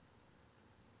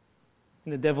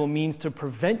 And the devil means to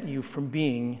prevent you from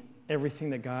being everything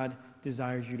that God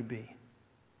desires you to be.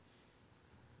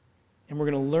 And we're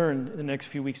going to learn in the next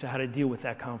few weeks how to deal with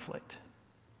that conflict.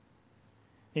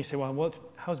 And you say, well,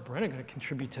 how's Brenna going to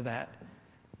contribute to that?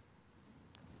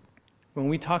 When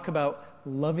we talk about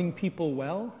loving people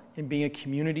well and being a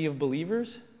community of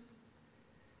believers,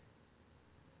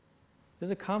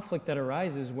 there's a conflict that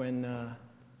arises when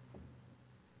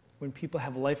people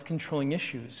have life-controlling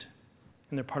issues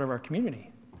and they're part of our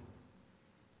community.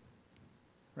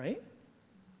 Right?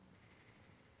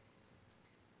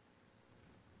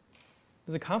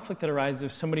 There's a conflict that arises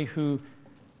if somebody who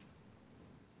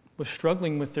was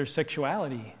struggling with their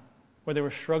sexuality, or they were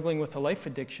struggling with a life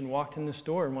addiction, walked in this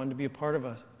door and wanted to be a part of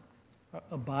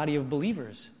a body of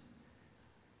believers.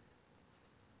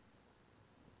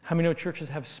 How many know churches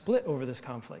have split over this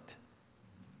conflict?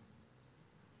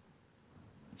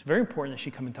 It's very important that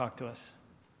she come and talk to us.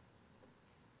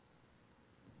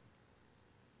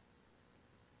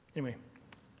 Anyway,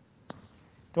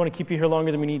 don't want to keep you here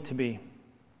longer than we need to be.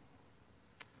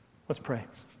 Let's pray.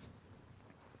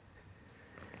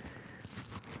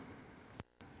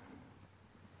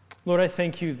 Lord, I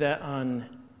thank you that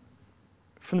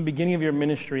from the beginning of your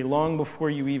ministry, long before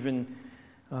you even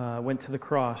went to the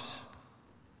cross,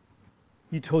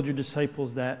 you told your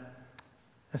disciples that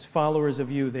as followers of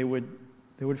you, they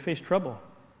would face trouble,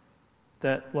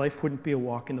 that life wouldn't be a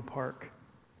walk in the park.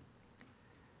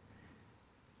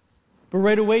 But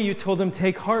right away you told them,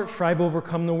 take heart, for I've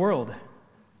overcome the world.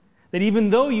 That even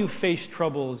though you face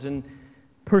troubles and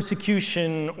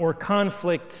persecution or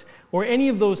conflict or any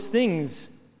of those things,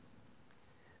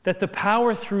 that the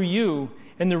power through you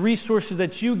and the resources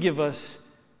that you give us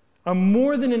are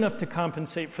more than enough to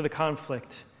compensate for the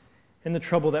conflict and the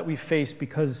trouble that we face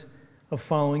because of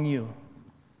following you.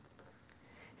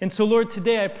 And so, Lord,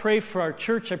 today I pray for our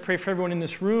church. I pray for everyone in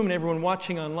this room and everyone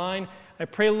watching online. I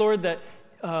pray, Lord, that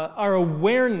our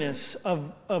awareness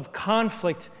of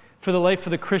conflict for the life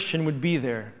of the Christian would be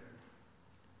there.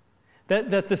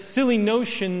 That the silly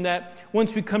notion that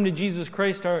once we come to Jesus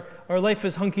Christ, our life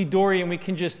is hunky-dory and we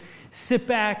can just sit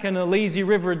back on a lazy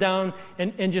river down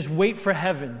and just wait for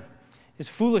heaven is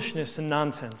foolishness and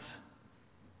nonsense.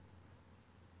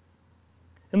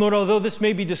 And Lord, although this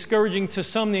may be discouraging to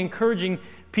some, the encouraging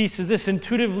piece is this: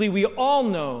 intuitively we all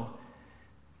know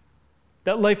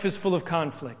that life is full of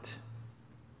conflict.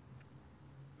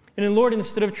 And then, Lord,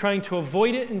 instead of trying to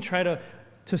avoid it and try to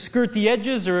skirt the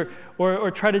edges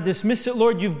or try to dismiss it,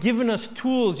 Lord, you've given us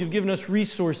tools, you've given us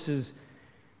resources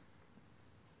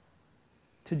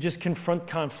to just confront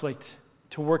conflict,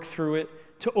 to work through it,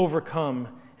 to overcome,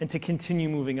 and to continue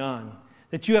moving on.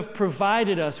 That you have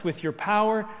provided us with your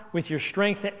power, with your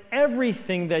strength, that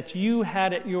everything that you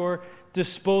had at your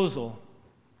disposal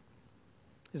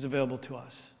is available to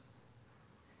us.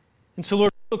 And so,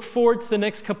 Lord, we look forward to the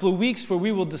next couple of weeks where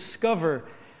we will discover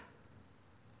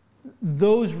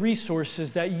those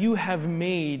resources that you have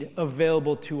made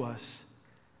available to us.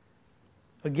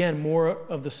 Again, more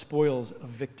of the spoils of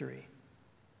victory.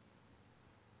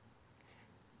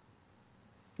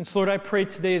 And so, Lord, I pray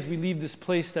today as we leave this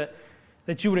place that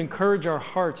you would encourage our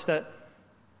hearts, that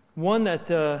one, that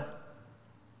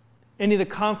any of the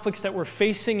conflicts that we're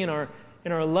facing in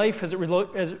our life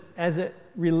as it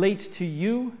relates to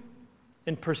you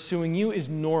and pursuing you is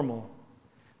normal.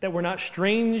 That we're not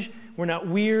strange, we're not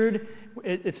weird,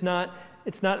 it's not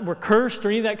we're cursed or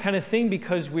any of that kind of thing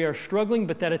because we are struggling,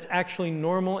 but that it's actually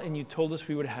normal and you told us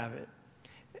we would have it.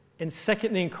 And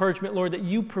second, the encouragement, Lord, that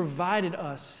you provided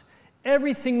us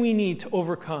everything we need to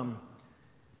overcome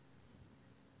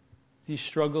these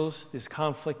struggles, this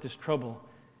conflict, this trouble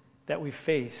that we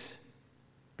face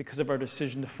because of our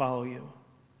decision to follow you.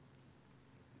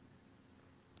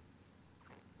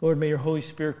 Lord, may your Holy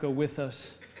Spirit go with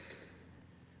us.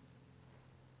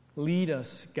 Lead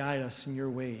us, guide us in your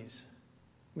ways.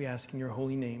 We ask in your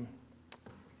holy name.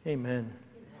 Amen.